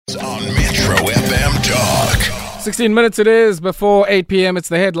16 minutes it is before 8 p.m. It's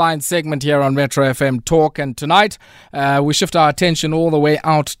the headline segment here on Metro FM Talk. And tonight we shift our attention all the way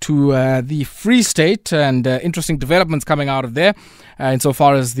out to the Free State and interesting developments coming out of there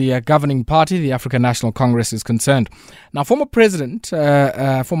insofar as the governing party, the African National Congress, is concerned. Now, former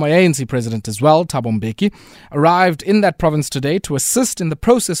ANC president as well, Thabo Mbeki, arrived in that province today to assist in the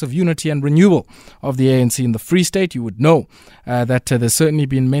process of unity and renewal of the ANC in the Free State. You would know that there's certainly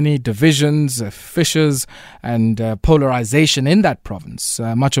been many divisions, fissures and polarization in that province,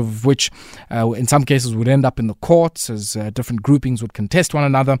 much of which in some cases would end up in the courts as different groupings would contest one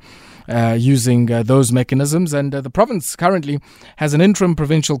another using those mechanisms. And the province currently has an Interim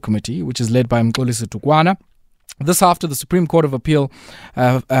Provincial Committee, which is led by Mxolisi Dukwana. This after the Supreme Court of Appeal,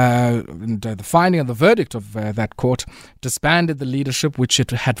 the finding of the verdict of that court disbanded the leadership which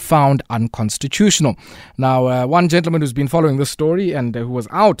it had found unconstitutional. Now, one gentleman who's been following this story and who was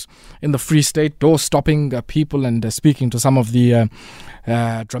out in the Free State, door-stopping people and speaking to some of the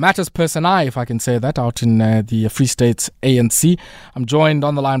dramatis personae, if I can say that, out in the Free State's ANC. I'm joined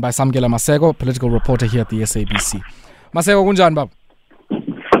on the line by Samkele Maseko, political reporter here at the SABC. Maseko, kunjani baba?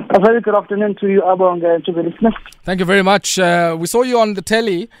 A very good afternoon to you, Abong, and to the listeners. Thank you very much. We saw you on the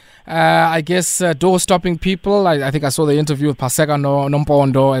telly, I guess, door-stopping people. I think I saw the interview with Paseka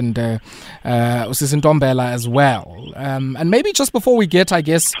Nompondo and Usisintombela as well. And maybe just before we get, I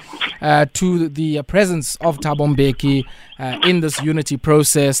guess, to the presence of Thabo Mbeki in this unity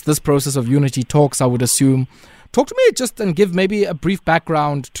process, this process of unity talks, I would assume. Talk to me just and give maybe a brief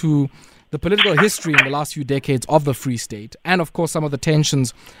background to the political history in the last few decades of the Free State, and of course some of the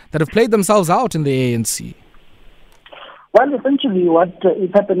tensions that have played themselves out in the ANC. Well, essentially what is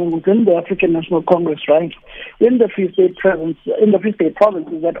happening within the African National Congress, right, in the Free State province, is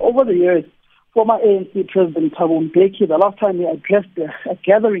that over the years, former ANC President Thabo Mbeki, the last time he addressed a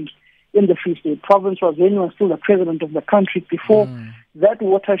gathering in the Free State province was when he was still the president of the country before that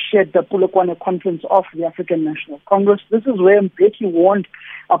watershed, the Polokwane Conference of the African National Congress. This is where Mbeki warned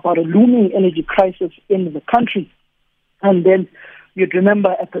about a looming energy crisis in the country. And then you'd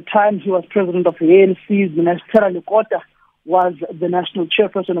remember at the time he was president of the ANC, Minister Lekota was the national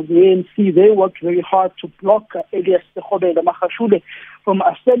chairperson of the ANC. They worked very hard to block Elias Mahashule from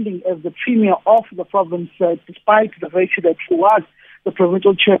ascending as the premier of the province, despite the virtue that he was the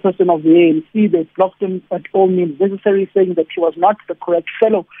provincial chairperson of the ANC. They blocked him at all means necessary, saying that he was not the correct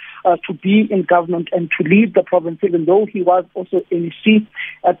fellow to be in government and to lead the province, even though he was also NEC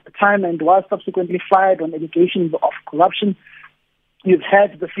at the time and was subsequently fired on allegations of corruption. You've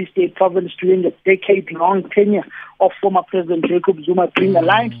had the Free State province during a decade-long tenure of former President Jacob Zuma bring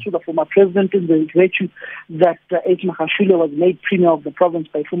alliance to the former president in the virtue that H. Mahashule was made premier of the province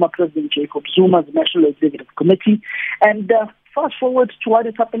by former President Jacob Zuma's National Executive Committee. And fast forward to what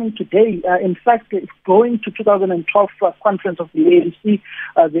is happening today. In fact, going to 2012 conference of the ANC,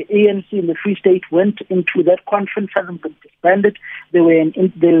 the ANC in the Free State went into that conference, hasn't been disbanded. They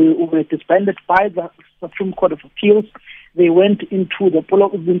were disbanded by the Supreme Court of Appeals. They went into the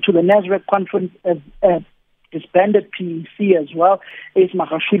NASREC conference as a disbanded PEC as well. Ace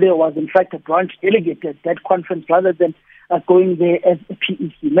Mahashule was in fact a branch delegate at that conference rather than going there as a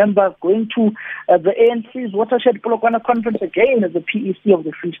PEC member. Going to the ANC's Watershed Polokwane Conference again as a PEC of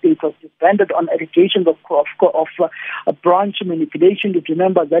the Free State was disbanded on allegations of branch manipulation. You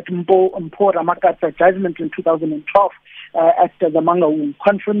remember that Mpo Ramakatsa judgment in 2012 at the Mangaung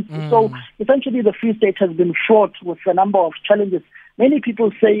conference. So essentially the Free State has been fraught with a number of challenges. Many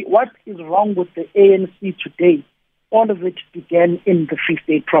people say, what is wrong with the ANC today? All of it began in the Free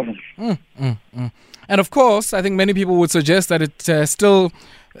State province. And of course, I think many people would suggest that it still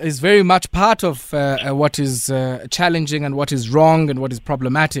is very much part of what is challenging and what is wrong and what is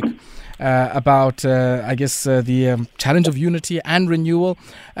problematic about, the challenge of unity and renewal.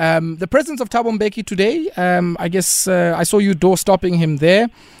 The presence of Thabo Mbeki today, I saw you door-stopping him there,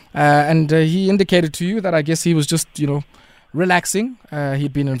 and he indicated to you that I guess he was just, relaxing.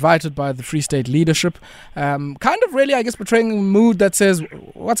 He'd been invited by the Free State leadership, kind of really, I guess, portraying a mood that says,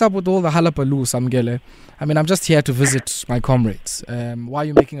 what's up with all the halapalu, Samkele? I mean, I'm just here to visit my comrades. Why are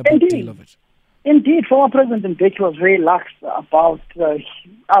you making a big deal of it? Indeed, former President Mbeki was very lax about us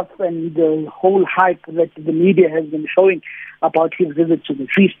and the whole hype that the media has been showing about his visit to the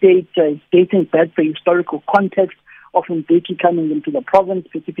Free State, dating back the historical context of Mbeki coming into the province,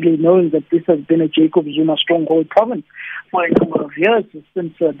 particularly knowing that this has been a Jacob Zuma stronghold province for a number of years,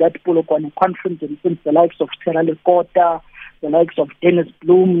 since that Polokwane conference and since the likes of Terra Lekota, the likes of Dennis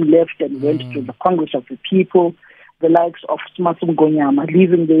Bloom left and went to the Congress of the People, the likes of Smasum Gonyama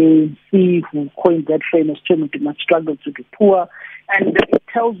leaving the ANC, who coined that famous term, "Do not struggle to be poor," And it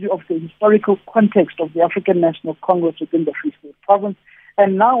tells you of the historical context of the African National Congress within the Free State Province.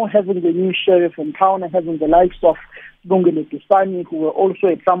 And now having the new sheriff in town and having the likes of Samkele, who were also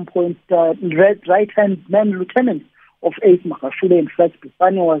at some point right-hand man lieutenants of Ace Makashule. In fact,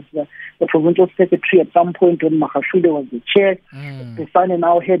 Pisani was the provincial secretary at some point when Makashule was the chair. Pisani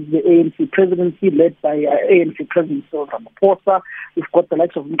now heads the ANC presidency led by ANC President Cyril Ramaphosa. We've got the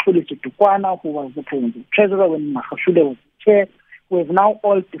likes of Mxolisi Dukwana, who was the provincial treasurer when Makashule was the chair, who have now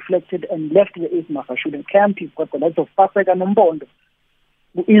all deflected and left the Ace Makashule camp. You've got the likes of Maseko Nombondo,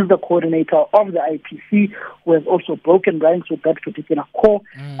 who is the coordinator of the IPC, who has also broken ranks with that particular corps.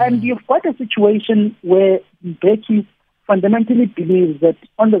 And you've got a situation where Mbeki fundamentally believes that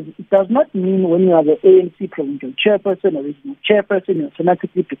it does not mean when you are the ANC provincial chairperson or regional chairperson, you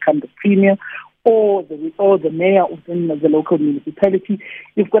automatically become the premier or the mayor within the local municipality.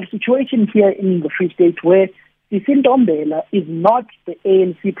 You've got a situation here in the Free State where Ntombela is not the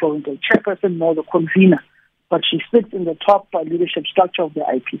ANC provincial chairperson nor the convener, but she sits in the top leadership structure of the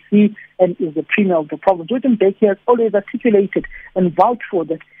IPC and is the premier of the province. Which Mbeki has always articulated and vouched for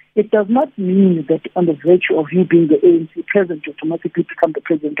that. It does not mean that on the virtue of you being the ANC president, you automatically become the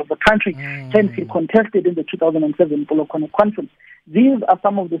president of the country. Hence, he contested in the 2007 Polokwane conference. These are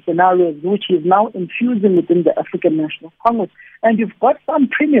some of the scenarios which he is now infusing within the African National Congress. And you've got some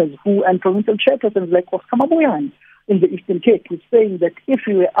premiers and provincial chairpersons like Oscar Mabuyane in the Eastern Cape who's saying that if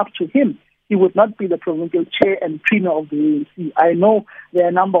it were up to him, he would not be the provincial chair and premier of the ANC. I know there are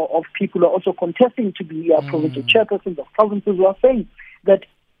a number of people who are also contesting to be provincial chairpersons of provinces who are saying that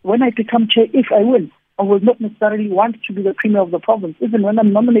when I become chair, if I win, I will not necessarily want to be the premier of the province. Even when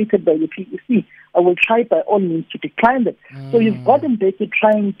I'm nominated by the PEC, I will try by all means to decline that. So you've got Mbeki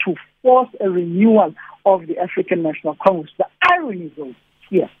trying to force a renewal of the African National Congress. The irony though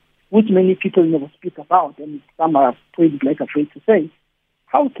here, which many people never speak about, and some are afraid to say,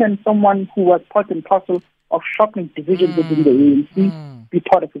 how can someone who was part and parcel of shocking divisions within the ANC be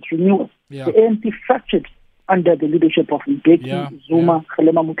part of its renewal? The ANC fractured under the leadership of Mbeki, Zuma,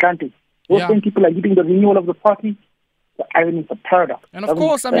 Kgalema Motlanthe. Those same people are leading the renewal of the party. The irony is a paradox. And of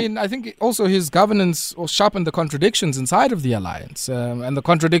course, I think also his governance sharpened the contradictions inside of the alliance and the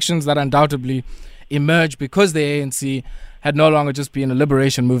contradictions that undoubtedly emerged because the ANC had no longer just been a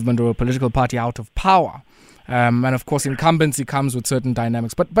liberation movement or a political party out of power. And of course, incumbency comes with certain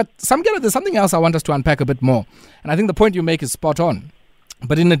dynamics. But Samkele, there's something else I want us to unpack a bit more. And I think the point you make is spot on.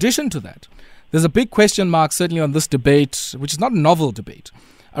 But in addition to that, there's a big question mark, certainly on this debate, which is not a novel debate,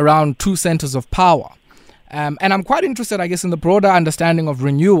 around two centers of power. And I'm quite interested, I guess, in the broader understanding of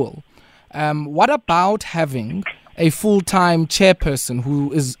renewal. What about having a full-time chairperson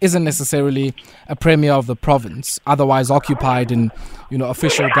who isn't necessarily a premier of the province, otherwise occupied in,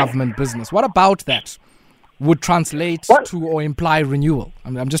 official government business? What about that would translate to or imply renewal?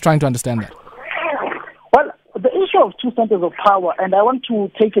 I'm just trying to understand that. Well, the issue of two centers of power, and I want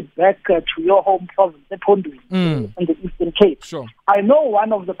to take it back to your home province, Epondwe, in the Eastern Cape. Sure. I know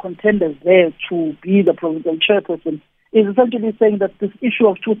one of the contenders there to be the provincial chairperson is essentially saying that this issue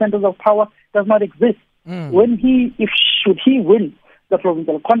of two centers of power does not exist. When should he win the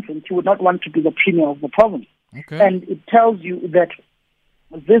provincial conference, he would not want to be the premier of the province. Okay. And it tells you that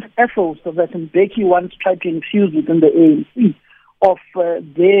this ethos that Mbeki once tried to infuse within the ANC of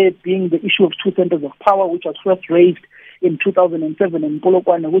there being the issue of two centers of power, which was first raised in 2007 in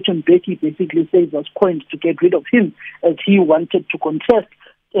Polokwane, which Mbeki basically says was coined to get rid of him as he wanted to contest,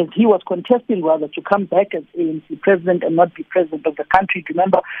 as he was contesting rather to come back as ANC president and not be president of the country.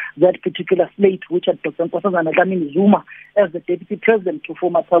 Remember that particular slate which had Dr. Nkosazana Zuma as the deputy president to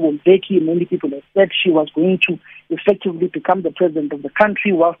former Thabo Mbeki. Many people have said she was going to effectively become the president of the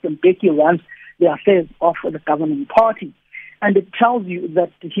country whilst Mbeki runs the affairs of the governing party. And it tells you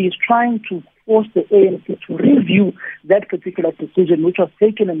that he is trying to force the ANC to review that particular decision which was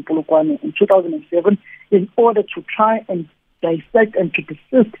taken in Polokwane in 2007 in order to try and dissect and to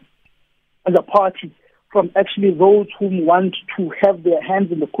desist the party from actually those who want to have their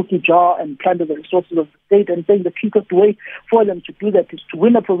hands in the cookie jar and plunder the resources of the state, and saying the quickest way for them to do that is to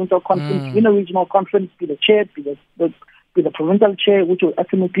win a provincial conference, win a regional conference, be the chair, be the provincial chair, which will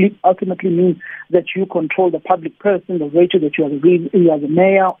ultimately mean that you control the public person, the virtue that you are the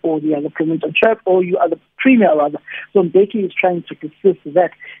mayor or you are the provincial chair or you are the premier rather. So Mbeki is trying to desist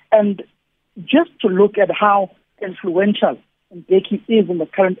that. And just to look at how influential Mbeki is in the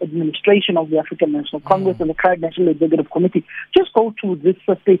current administration of the African National Congress and the current National Executive Committee. Just go to this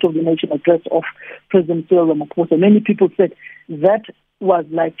State of the Nation address of President Cyril Ramaphosa. Many people said that was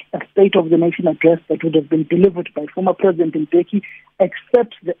like a State of the Nation address that would have been delivered by former President Mbeki,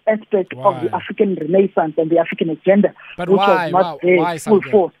 except the aspect of the African Renaissance and the African agenda, but which why? was not there full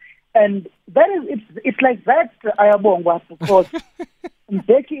force. And that is, it's like that, Ayabongwa, because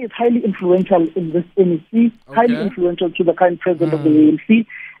Mbeki is highly influential in this NEC, highly influential to the current president of the ANC.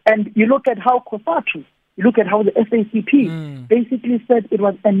 And you look at how COSATU, you look at how the SACP basically said it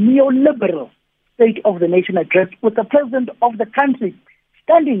was a neoliberal State of the Nation address, with the president of the country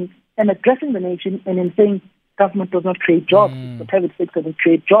standing and addressing the nation and in saying government does not create jobs, the private sector does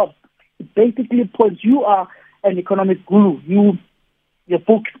create jobs. It basically points, you are an economic guru. Your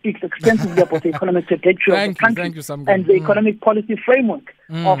book speaks extensively about the economic trajectory of the country and the economic policy framework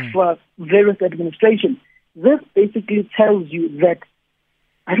of various administrations. This basically tells you that,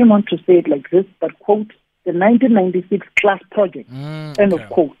 I don't want to say it like this, but quote, the 1996 class project, end of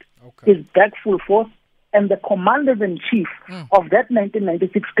quote, is back full force, and the commanders-in-chief of that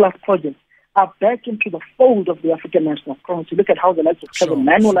 1996 class project are back into the fold of the African National Congress. You look at how the likes of Kevin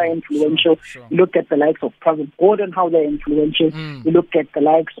Manuel are influential. You look at the likes of President Gordon, how they're influential. You look at the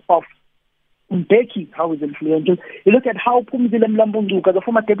likes of Mbeki, how he's influential. You look at how Phumzile Mlambo-Ngcuka, the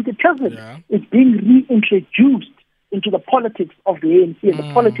former deputy president, is being reintroduced into the politics of the ANC and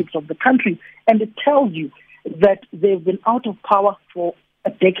the politics of the country. And it tells you that they've been out of power for a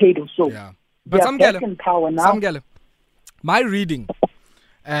decade or so. But they're back in power now. Samkele, my reading,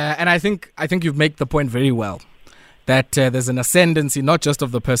 and I think you've made the point very well, that there's an ascendancy not just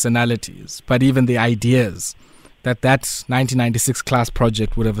of the personalities, but even the ideas that 1996 class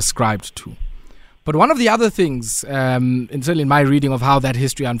project would have ascribed to. But one of the other things, and certainly in my reading of how that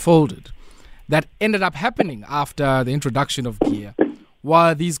history unfolded, that ended up happening after the introduction of gear,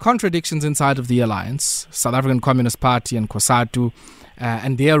 were these contradictions inside of the alliance, South African Communist Party and COSATU,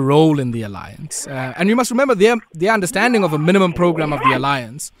 and their role in the alliance. And you must remember their understanding of a minimum program of the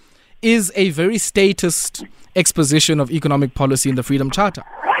alliance is a very statist exposition of economic policy in the Freedom Charter.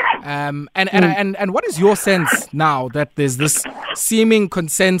 And what is your sense now that there's this seeming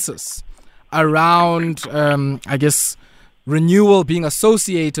consensus around, renewal being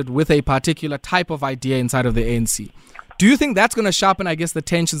associated with a particular type of idea inside of the ANC? Do you think that's going to sharpen, the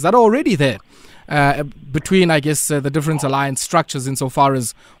tensions that are already there between, the different alliance structures insofar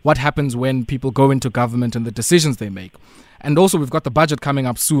as what happens when people go into government and the decisions they make? And also we've got the budget coming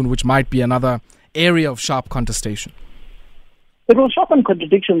up soon, which might be another area of sharp contestation. It will sharpen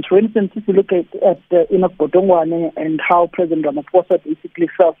contradictions. For instance, if you look at Enoch Godongwana and how President Ramaphosa basically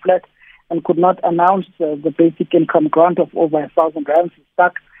fell flat and could not announce the basic income grant of over 1,000 rands,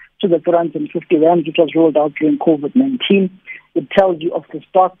 stuck to the 350 rands, which was rolled out during COVID-19. It tells you of the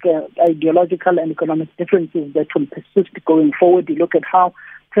stark ideological and economic differences that will persist going forward. You look at how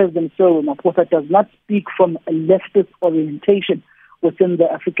President Cyril Ramaphosa does not speak from a leftist orientation within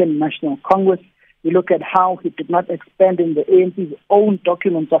the African National Congress. You look at how he did not expand in the ANC's own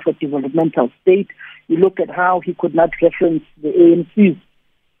documents of a developmental state. You look at how he could not reference the ANC's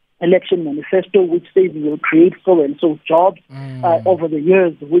election manifesto, which says we will create so and so jobs over the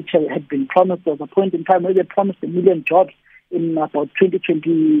years, which had been promised. There was a point in time where they promised 1 million jobs in about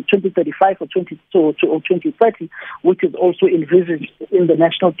 2035 or 2030, which is also envisaged in the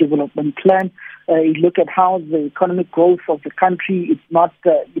National Development Plan. You look at how the economic growth of the country is not,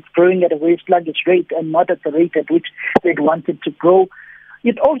 it's growing at a very sluggish rate and not at the rate at which they'd wanted to grow.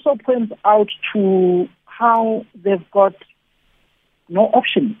 It also points out to how they've got no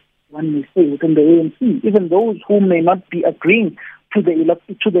options, one may say, within the ANC, even those who may not be agreeing to the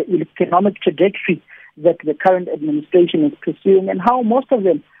economic trajectory that the current administration is pursuing, and how most of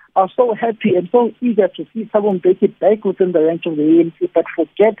them are so happy and so eager to see Thabo Mbeki back within the ranks of the ANC, but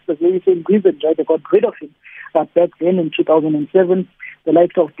forget the very same reason why they got rid of him back then in 2007. The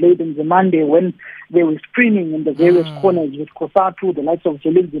likes of Blade and Zemande, when they were screaming in the various corners with COSATU, the likes of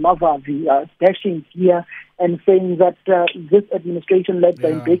Jolene Zimavavi dashing gear and saying that this administration led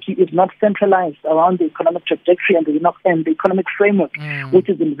by Mbeki is not centralized around the economic trajectory and the economic framework, which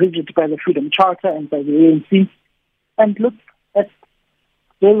is envisaged by the Freedom Charter and by the ANC. And look at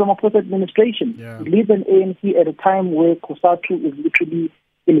the Ramaphosa administration. It leads an ANC at a time where COSATU is literally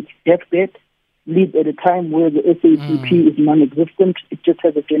in its deathbed, leads at a time where the SACP is non-existent. It just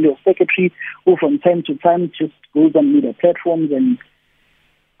has a general secretary who from time to time just goes on media platforms and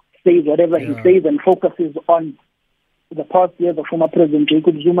says whatever he says and focuses on the past years of former President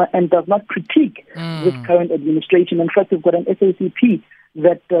Jacob Zuma and does not critique this current administration. In fact, we've got an SACP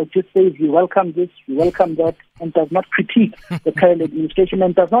that just says we welcome this, we welcome that, and does not critique the current administration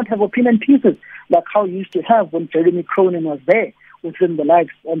and does not have opinion pieces like how you used to have when Jeremy Cronin was there, within the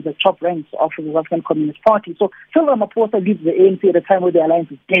likes and the top ranks of the South African Communist Party. So Cyril Ramaphosa leaves the ANC at a time where the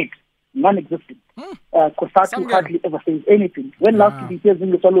alliance is dead, non-existent. COSATU hardly ever says anything. When last did we hear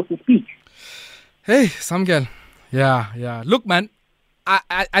Mxolisi speak? Hey, Samkele. Yeah. Look, man,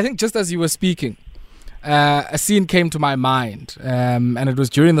 I think just as you were speaking, a scene came to my mind, and it was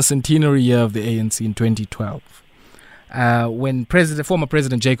during the centenary year of the ANC in 2012, when former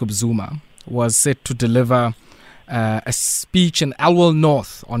President Jacob Zuma was set to deliver a speech in Alwell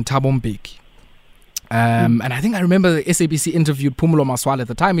North on Thabo Mbeki. And I think I remember the SABC interviewed Phumulo Maswala at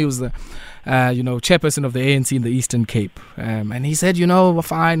the time. He was the chairperson of the ANC in the Eastern Cape. And he said,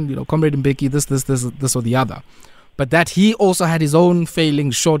 fine, Comrade Mbeki, this or the other. But that he also had his own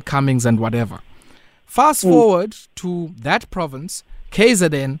failings, shortcomings and whatever. Fast forward to that province,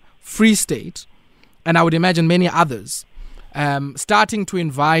 KZN, Free State, and I would imagine many others, starting to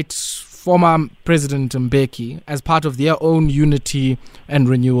invite former President Mbeki as part of their own unity and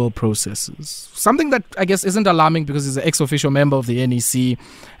renewal processes. Something that I guess isn't alarming because he's an ex-official member of the NEC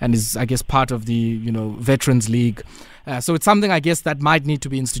and is, I guess, part of the Veterans League. So it's something, I guess, that might need to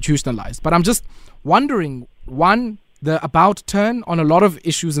be institutionalized. But I'm just wondering, one, the about turn on a lot of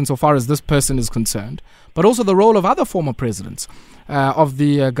issues insofar as this person is concerned, but also the role of other former presidents of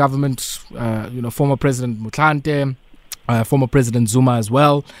the government, former President Motlanthe, former President Zuma as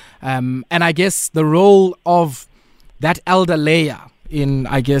well. And I guess the role of that elder layer in,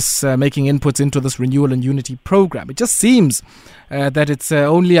 I guess, making inputs into this renewal and unity program. It just seems that it's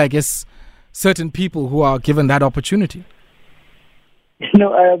only, I guess, certain people who are given that opportunity.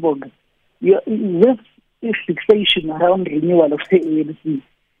 This fixation around renewal of the ANC,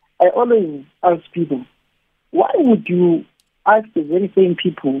 I always ask people, why would you ask the very same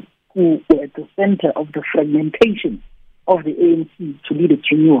people who were at the center of the fragmentation of the ANC to lead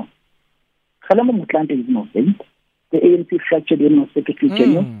its renewal? Kgalema Motlanthe is no saint. The ANC fractured in Maseko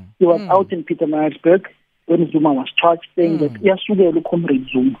General. He was out in Pietermaritzburg when Zuma was charged, saying that Yasugelu Comrade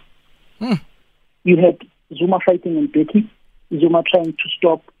Zuma. You had Zuma fighting in Mbeki, Zuma trying to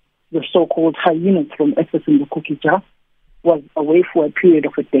stop the so-called hyenas from accessing the cookie jar, was away for a period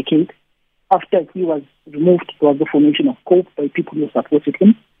of a decade. After he was removed, there was the formation of COPE by people who supported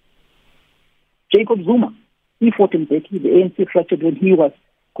him. Jacob Zuma, he fought in Mbeki. The ANC fractured when he was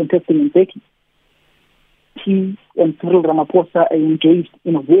contesting in Mbeki. He and Cyril Ramaphosa are engaged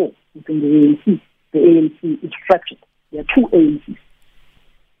in a war within the ANC. The ANC is fractured. There are two ANCs.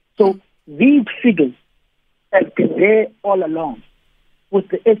 So these figures have been there all along, with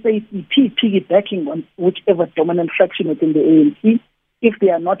the SACP piggybacking on whichever dominant faction within the ANC. If they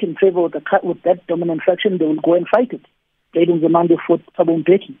are not in favor with that dominant faction, they will go and fight it. Blayden Nzimande fought Thabo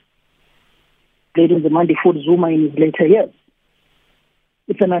Mbeki. Blayden Nzimande fought Zuma in his later years.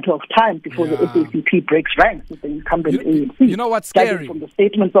 It's a matter of time before the SACP breaks ranks with the incumbent ANC. You know what's scary? From the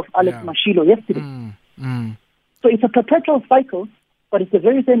statements of Alex Mashilo yesterday. So it's a perpetual cycle, but it's the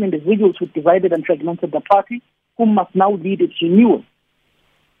very same individuals who divided and fragmented the party who must now lead its renewal.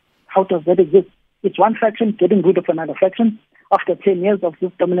 How does that exist? It's one faction getting rid of another faction. After 10 years of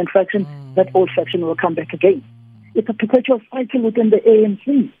this dominant faction, that old faction will come back again. It's a perpetual cycle within the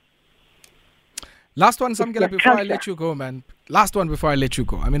ANC. Last one, Samkele, before I let you go, man. Last one before I let you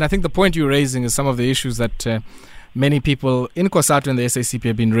go. I mean, I think the point you're raising is some of the issues that many people in COSATU and the SACP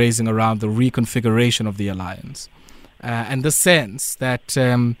have been raising around the reconfiguration of the alliance. And the sense that,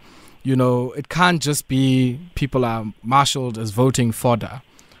 it can't just be people are marshaled as voting fodder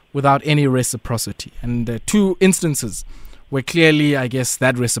without any reciprocity. And two instances where clearly, I guess,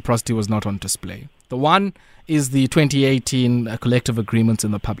 that reciprocity was not on display. The one is the 2018 collective agreements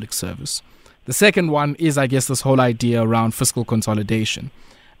in the public service. The second one is, I guess, this whole idea around fiscal consolidation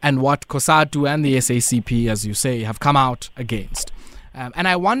and what COSATU and the SACP, as you say, have come out against. And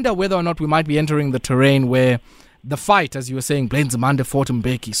I wonder whether or not we might be entering the terrain where the fight, as you were saying, Blayden Nzimande fought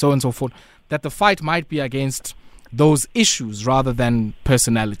Mbeki, so on and so forth, that the fight might be against those issues rather than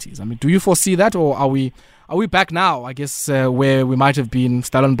personalities. I mean, do you foresee that, or are we back now, I guess, where we might have been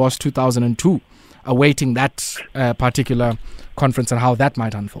Stellenbosch 2002, awaiting that particular conference and how that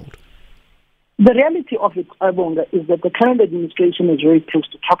might unfold? The reality of it, Abonga, is that the current administration is very close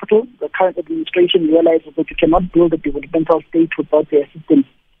to capital. The current administration realizes that you cannot build a developmental state without the assistance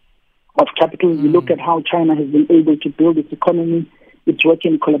of capital. You look at how China has been able to build its economy, its work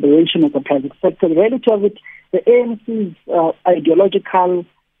in collaboration with the private sector. The reality of it, the ANC's ideological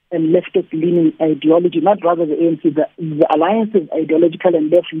and leftist-leaning ideology, not rather the ANC, the alliance's ideological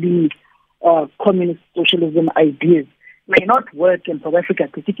and left-leaning communist socialism ideas may not work in South Africa,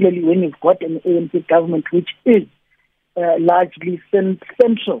 particularly when you've got an ANC government which is largely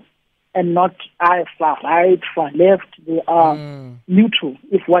central and not far right, far left. They are neutral,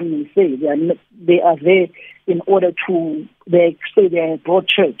 if one may say. They are there in order to, they say they are a broad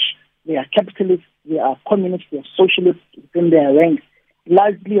church. They are capitalists, they are communists, they are socialists within their ranks.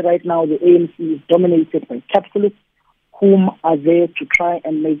 Largely right now, the ANC is dominated by capitalists whom are there to try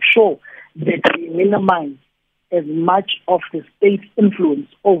and make sure that they minimize as much of the state's influence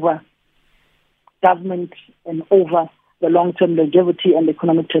over government and over the long-term longevity and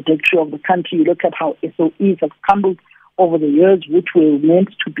economic trajectory of the country. You look at how SOEs have crumbled over the years, which were meant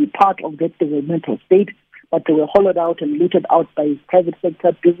to be part of that developmental state, but they were hollowed out and looted out by private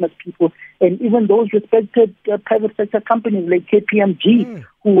sector business people and even those respected private sector companies like KPMG,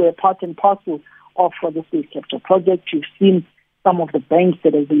 who were part and parcel of the state capture project. You've seen some of the banks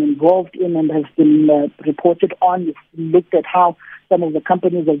that have been involved in and have been reported on. You've looked at how some of the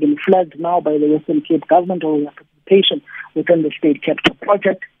companies have been flagged now by the Western Cape government or their participation within the state capture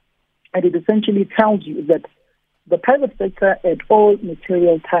project. And it essentially tells you that the private sector at all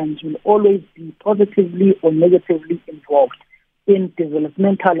material times will always be positively or negatively involved in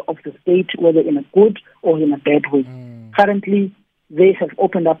developmental of the state, whether in a good or in a bad way. Currently, they have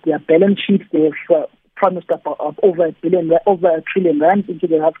opened up their balance sheets. They have promised up over $1 trillion rand into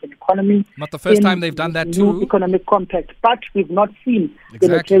the African economy. Not the first time they've done that too. Economic compact, but we've not seen the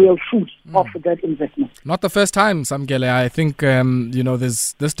material fruits of that investment. Not the first time, Samkele. I think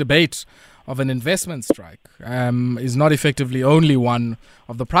there's this debate of an investment strike is not effectively only one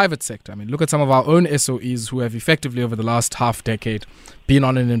of the private sector. I mean, look at some of our own SOEs who have effectively over the last half decade been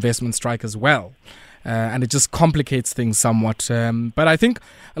on an investment strike as well. And it just complicates things somewhat. But I think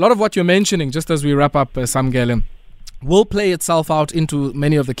a lot of what you're mentioning, just as we wrap up, Samkele, will play itself out into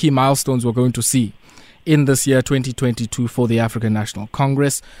many of the key milestones we're going to see in this year 2022 for the African National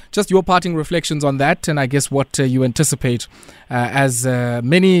Congress. Just your parting reflections on that, and I guess what you anticipate as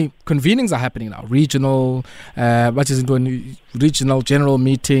many convenings are happening now, regional, much as into regional general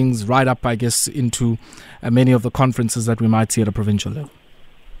meetings, right up, I guess, into many of the conferences that we might see at a provincial level.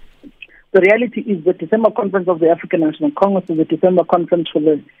 The reality is the December conference of the African National Congress is the December conference for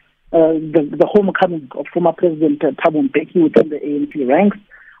the homecoming of former President Thabo Mbeki within the ANC ranks.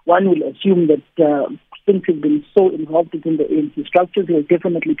 One will assume that since he's been so involved in the ANC structures, he will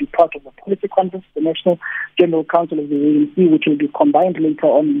definitely be part of the policy conference, the National General Council of the ANC, which will be combined later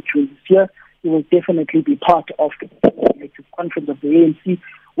on in June this year. He will definitely be part of the elective conference of the ANC,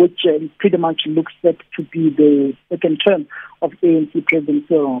 which pretty much looks set to be the second term of ANC President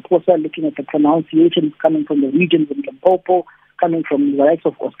Cyril Ramaphosa, looking at the pronunciations coming from the regions in Limpopo, coming from the likes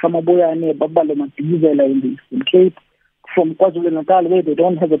of Oscar Maboya and Babalo Madizela in the Eastern Cape, from KwaZulu-Natal, where they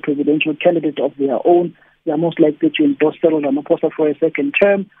don't have a presidential candidate of their own. They are most likely to endorse Cyril Ramaphosa for a second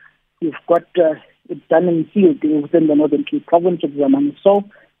term. You've got it done and sealed within the Northern Cape province of Zamaniso.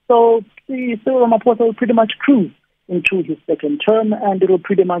 So Cyril Ramaphosa will pretty much cruise into his second term, and it will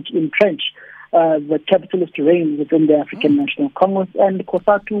pretty much entrench the capitalist reign within the African National Congress. And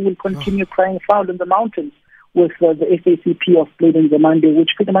COSATU will continue crying foul in the mountains with the SACP of Blade and Zamande, which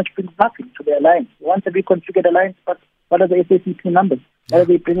pretty much brings nothing to the alliance. They want a reconfigured alliance, but what are the SACP numbers? What are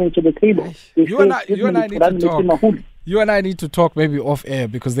they bringing to the table? You and I need to talk maybe off air,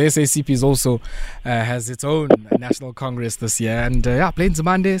 because the SACP is also has its own national congress this year. And Blade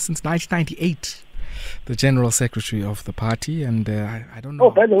Zamande since 1998. The General Secretary of the party, and I don't know.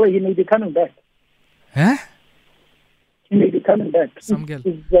 Oh, by the way, he may be coming back. Huh? He may be coming back.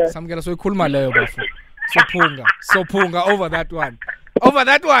 Samkele, so ikhuluma leyo bafu. Sophunga over that one. Over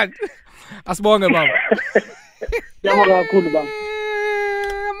that one. Asibonge baba. Yabonga kakhulu baba.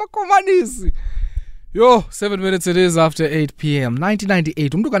 Makomanisi. Yo, 7 minutes it is after 8 p.m.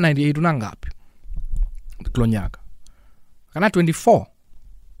 1998. Umuntu ka98 unangaphi? Klonyaka. Kana 24.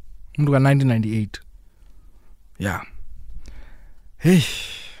 Umuntu ka1998. Yeah. Hey.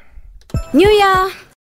 New Year.